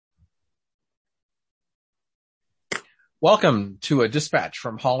Welcome to a dispatch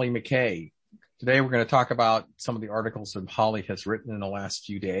from Holly McKay. Today we're going to talk about some of the articles that Holly has written in the last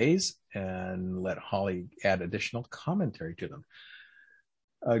few days and let Holly add additional commentary to them.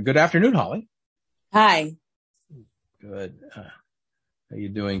 Good afternoon, Holly. Hi. Good. How are you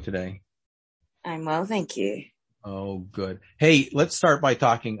doing today? I'm well, thank you. Oh, good. Hey, let's start by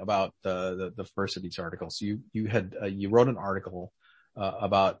talking about the first of these articles. You wrote an article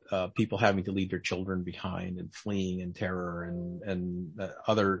about people having to leave their children behind and fleeing in terror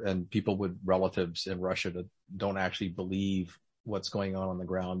and people with relatives in Russia that don't actually believe what's going on the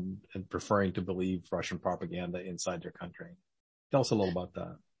ground and preferring to believe Russian propaganda inside their country. Tell us a little about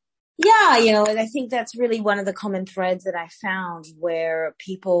that. Yeah, and I think that's really one of the common threads that I found where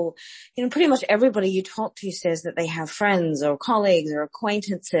people, pretty much everybody you talk to says that they have friends or colleagues or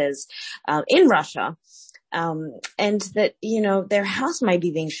acquaintances in Russia. And that, their house may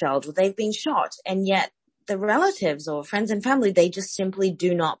be being shelled or they've been shot, and yet the relatives or friends and family, they just simply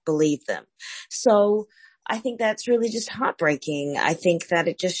do not believe them. So I think that's really just heartbreaking. I think that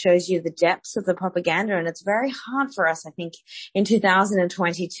it just shows you the depths of the propaganda, and it's very hard for us, I think, in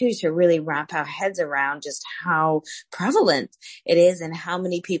 2022 to really wrap our heads around just how prevalent it is and how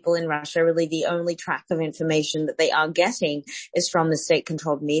many people in Russia really the only track of information that they are getting is from the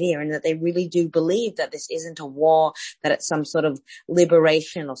state-controlled media, and that they really do believe that this isn't a war, that it's some sort of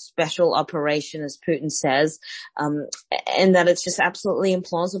liberation or special operation, as Putin says, and that it's just absolutely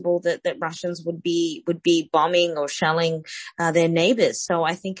implausible that Russians would be bombing or shelling their neighbors. So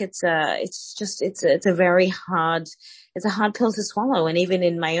I think it's a hard pill to swallow. And even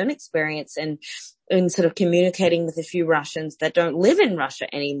in my own experience and in sort of communicating with a few Russians that don't live in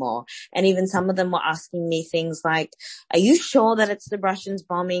Russia anymore, and even some of them were asking me things like, are you sure that it's the Russians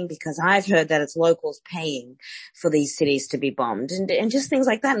bombing? Because I've heard that it's locals paying for these cities to be bombed, and just things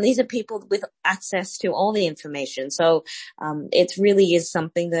like that. And these are people with access to all the information. So it really is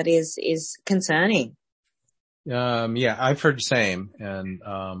something that is concerning. Yeah, I've heard the same. And,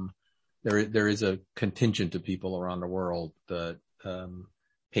 there is a contingent of people around the world that,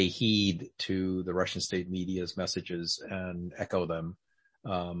 pay heed to the Russian state media's messages and echo them.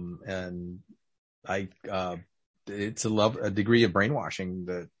 It's a degree of brainwashing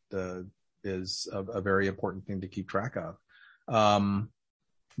that, is a very important thing to keep track of. On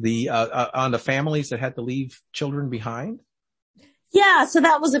the families that had to leave children behind. Yeah, so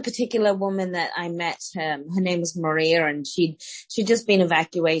that was a particular woman that I met. Her name was Maria, and she'd just been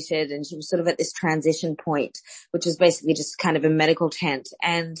evacuated, and she was sort of at this transition point, which was basically just kind of a medical tent.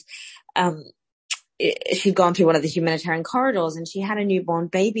 And she'd gone through one of the humanitarian corridors, and she had a newborn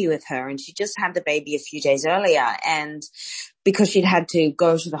baby with her, and she just had the baby a few days earlier. And because she'd had to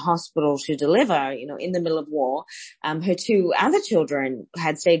go to the hospital to deliver, in the middle of war, her two other children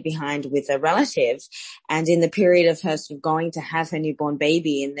had stayed behind with a relative. And in the period of her sort of going to have her newborn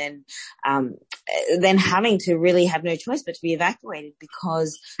baby, and then having to really have no choice but to be evacuated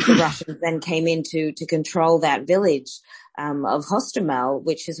because the Russians then came in to control that village of Hostomel,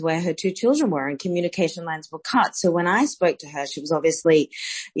 which is where her two children were, and communication lines were cut. So when I spoke to her, she was obviously,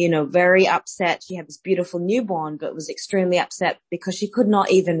 very upset. She had this beautiful newborn, but was extremely upset because she could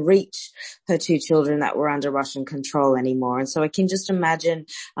not even reach her two children that were under Russian control anymore. And so I can just imagine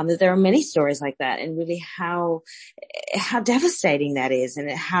that there are many stories like that, and really how devastating that is, and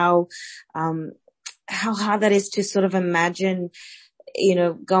how hard that is to sort of imagine,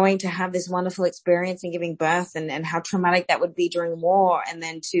 going to have this wonderful experience and giving birth, and how traumatic that would be during war, and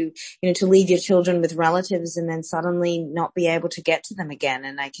then to leave your children with relatives and then suddenly not be able to get to them again.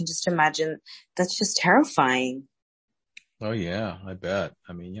 And I can just imagine that's just terrifying. Oh yeah, I bet.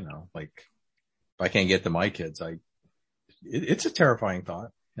 I mean, like if I can't get to my kids, it's a terrifying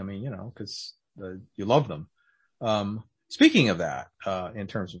thought. I mean, cause you love them. Speaking of that, in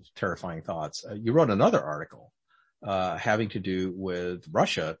terms of terrifying thoughts, you wrote another article having to do with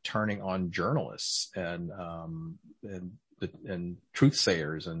Russia turning on journalists and truth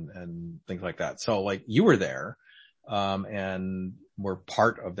sayers and things like that. So like you were there, and were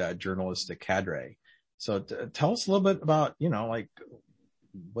part of that journalistic cadre. So tell us a little bit about, like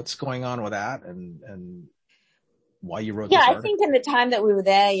what's going on with that and why you wrote this article. I think in the time that we were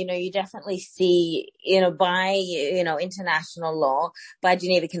there, you definitely see, by, international law, by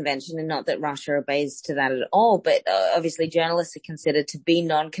Geneva Convention, and not that Russia obeys to that at all, but obviously journalists are considered to be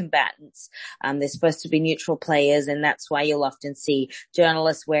non-combatants. They're supposed to be neutral players, and that's why you'll often see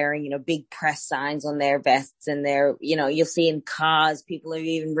journalists wearing, big press signs on their vests, and you'll see in cars, people have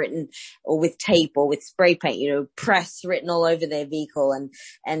even written, or with tape or with spray paint, press written all over their vehicle,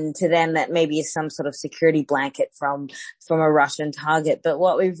 and to them that maybe is some sort of security blanket from from a Russian target. But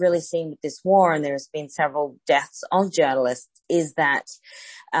what we've really seen with this war, and there's been several deaths of journalists, is that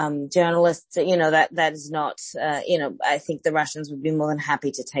journalists, that is not, I think the Russians would be more than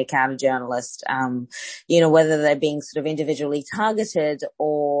happy to take out a journalist, whether they're being sort of individually targeted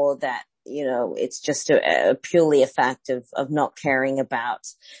or that, it's just a purely a fact of not caring about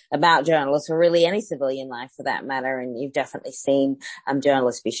journalists or really any civilian life for that matter. And you've definitely seen,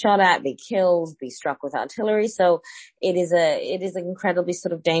 journalists be shot at, be killed, be struck with artillery. So it is an incredibly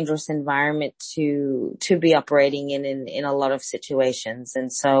sort of dangerous environment to be operating in a lot of situations.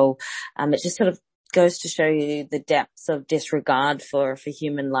 And so, it just sort of goes to show you the depths of disregard for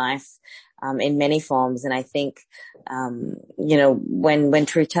human life, in many forms. And I think, when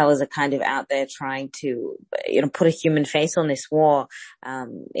truth tellers are kind of out there trying to, put a human face on this war,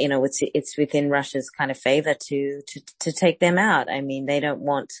 it's within Russia's kind of favor to take them out. I mean, they don't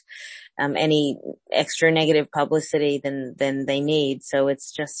want, any extra negative publicity than they need. So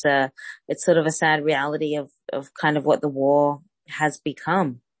it's just, it's sort of a sad reality of kind of what the war has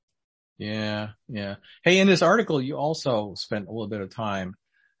become. Yeah. Yeah. Hey, in this article, you also spent a little bit of time,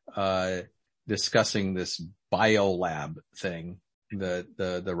 discussing this biolab thing that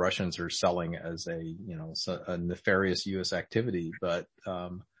the Russians are selling as a nefarious U.S. activity. But,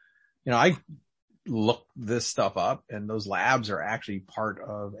 I looked this stuff up, and those labs are actually part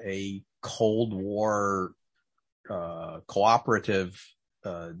of a Cold War, cooperative,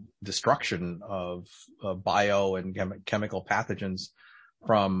 destruction of bio and chemical pathogens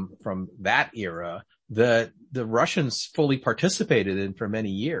from that era that the Russians fully participated in for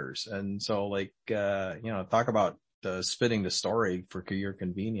many years. And so talk about spinning the story for your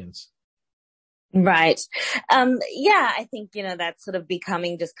convenience. Right. I think, that's sort of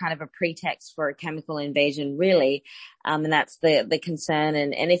becoming just kind of a pretext for a chemical invasion, really. And that's the concern.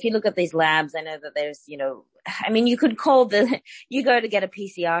 And if you look at these labs, I know that there's, you could you go to get a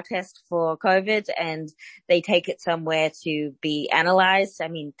PCR test for COVID and they take it somewhere to be analyzed. I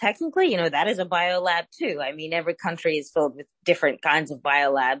mean, technically, that is a biolab too. I mean, every country is filled with different kinds of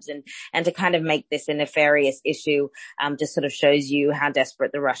biolabs, and to kind of make this a nefarious issue, just sort of shows you how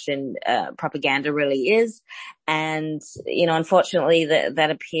desperate the Russian, propaganda really is. And, unfortunately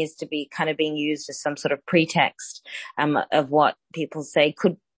that appears to be kind of being used as some sort of pretext, of what people say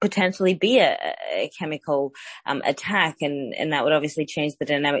could potentially be a chemical attack, and that would obviously change the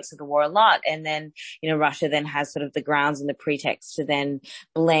dynamics of the war a lot. And then Russia then has sort of the grounds and the pretext to then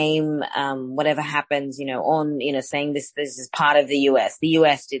blame whatever happens on saying this is part of the US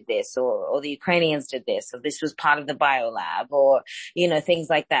did this, or the Ukrainians did this, or this was part of the biolab, or things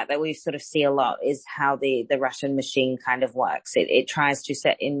like that we sort of see a lot, is how the Russian machine kind of works. It tries to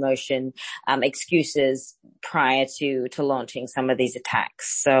set in motion excuses prior to launching some of these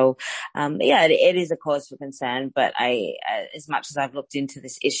attacks. So, it is a cause for concern, but as much as I've looked into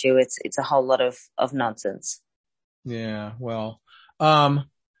this issue, it's a whole lot of nonsense. Yeah. Well,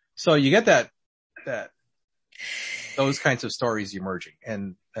 so you get that those kinds of stories emerging,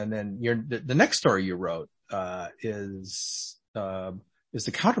 and then the next story you wrote, is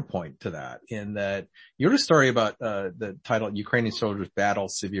the counterpoint to that, in that you wrote a story about, the title, Ukrainian soldiers battle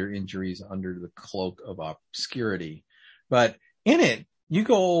severe injuries under the cloak of obscurity. But in it, you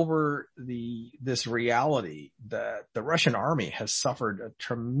go over this reality that the Russian army has suffered a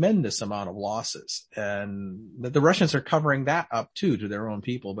tremendous amount of losses, and that the Russians are covering that up too to their own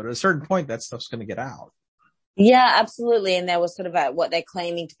people. But at a certain point, that stuff's going to get out. Yeah, absolutely. And there was sort of what they're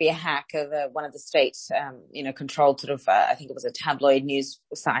claiming to be a hack of one of the states, controlled sort of, I think it was a tabloid news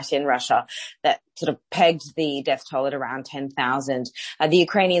site in Russia that sort of pegged the death toll at around 10,000. The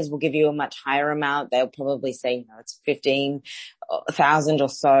Ukrainians will give you a much higher amount. They'll probably say, it's 15,000 or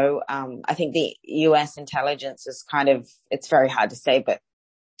so. I think the US intelligence is it's very hard to say, but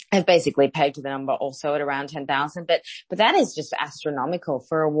have basically pegged the number also at around 10,000. But that is just astronomical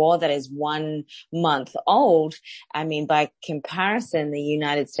for a war that is 1 month old. I mean, by comparison, the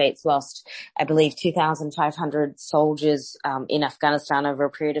United States lost, I believe, 2,500 soldiers, in Afghanistan over a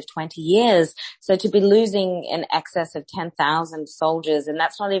period of 20 years. So to be losing in excess of 10,000 soldiers, and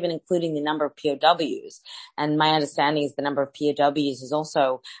that's not even including the number of POWs. And my understanding is the number of POWs is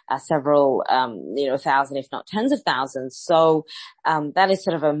also, several, thousand, if not tens of thousands. So, that is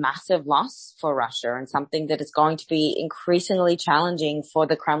sort of a massive loss for Russia and something that is going to be increasingly challenging for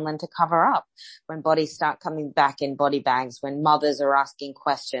the Kremlin to cover up when bodies start coming back in body bags, when mothers are asking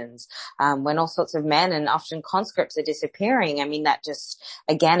questions, when all sorts of men and often conscripts are disappearing. I mean, that just,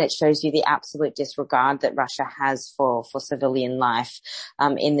 again, it shows you the absolute disregard that Russia has for civilian life,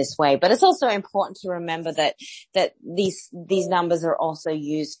 in this way. But it's also important to remember that these numbers are also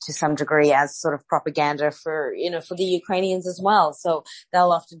used to some degree as sort of propaganda for the Ukrainians as well. So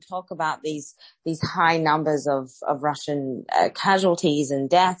they'll often talk about these high numbers of Russian casualties and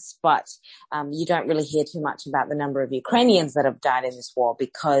deaths, but you don't really hear too much about the number of Ukrainians that have died in this war,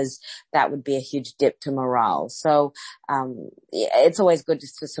 because that would be a huge dip to morale. So it's always good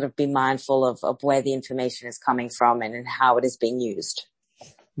just to sort of be mindful of where the information is coming from and how it is being used.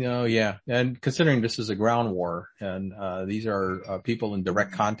 No, yeah. And considering this is a ground war and these are people in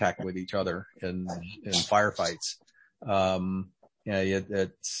direct contact with each other in firefights,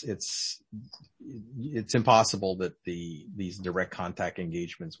 it's impossible that these direct contact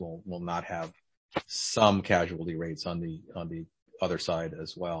engagements will not have some casualty rates on the other side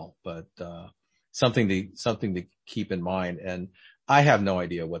as well. But something to keep in mind. And I have no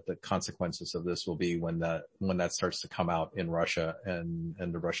idea what the consequences of this will be when that starts to come out in Russia and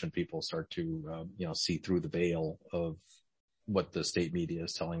the Russian people start to, see through the veil of what the state media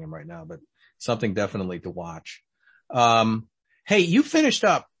is telling them right now, but something definitely to watch. Hey, you finished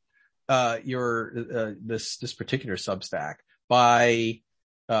up, your, this particular Substack by,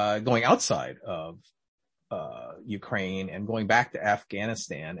 going outside of, Ukraine and going back to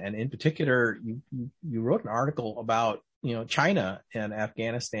Afghanistan. And in particular, you wrote an article about, China and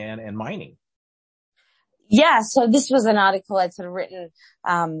Afghanistan and mining. Yeah, so this was an article I'd sort of written,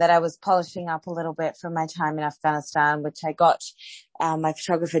 that I was polishing up a little bit from my time in Afghanistan, which I got, my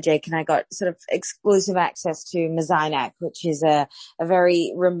photographer Jake and I got sort of exclusive access to Mazainak, which is a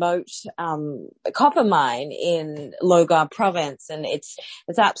very remote, copper mine in Logar province. And it's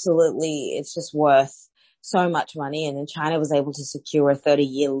just worth so much money. And then China was able to secure a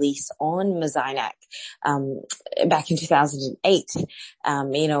 30-year lease on Mazainak, back in 2008.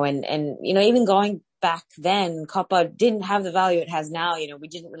 Even going back then, copper didn't have the value it has now. We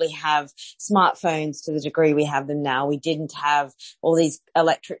didn't really have smartphones to the degree we have them now. We didn't have all these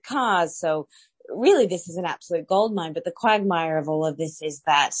electric cars. So really this is an absolute gold mine. But the quagmire of all of this is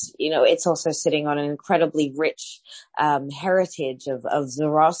that, it's also sitting on an incredibly rich, heritage of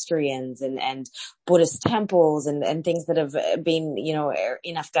Zoroastrians and Buddhist temples and things that have been,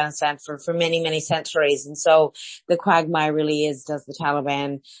 in Afghanistan for many, many centuries. And so the quagmire really is, does the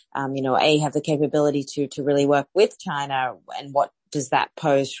Taliban, have the capability to really work with China, and what does that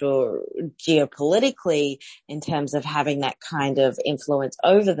pose for geopolitically in terms of having that kind of influence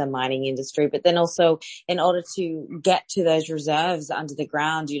over the mining industry? But then also, in order to get to those reserves under the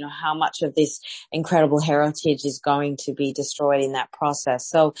ground, how much of this incredible heritage is going to be destroyed in that process?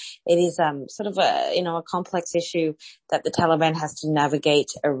 So it is sort of a complex issue that the Taliban has to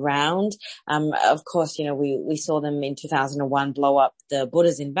navigate around. Of course, we saw them in 2001 blow up the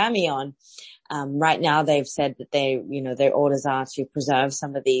Buddhas in Bamiyan. Right now they've said that their orders are to preserve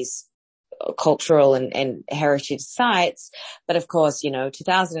some of these cultural and heritage sites. But of course,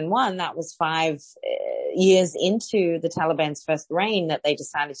 2001, that was 5 years into the Taliban's first reign that they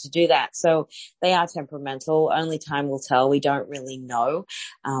decided to do that. So they are temperamental. Only time will tell. We don't really know.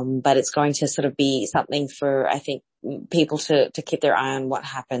 But it's going to sort of be something for, I think, people to keep their eye on what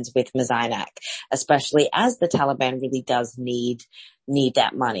happens with Mazainak, especially as the Taliban really does need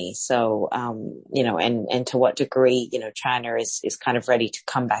that money. So, and to what degree, China is kind of ready to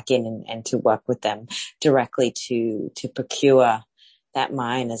come back in and to work with them directly to procure that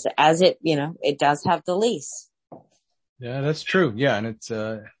mine as it, it does have the lease. Yeah, that's true. Yeah. And it's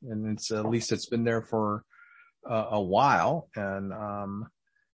at least it's been there for a while. And,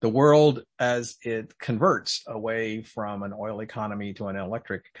 the world, as it converts away from an oil economy to an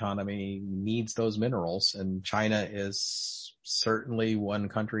electric economy, needs those minerals, and China is certainly one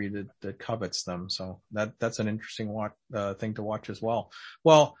country that covets them. So that's an interesting thing to watch as well.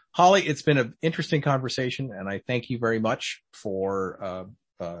 Well, Holly, it's been an interesting conversation, and I thank you very much for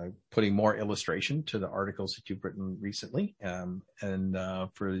putting more illustration to the articles that you've written recently. And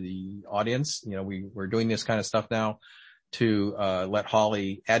for the audience, we're doing this kind of stuff now to let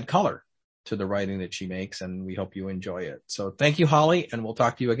Holly add color to the writing that she makes, and we hope you enjoy it. So thank you, Holly, and we'll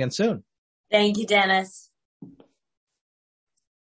talk to you again soon. Thank you, Dennis.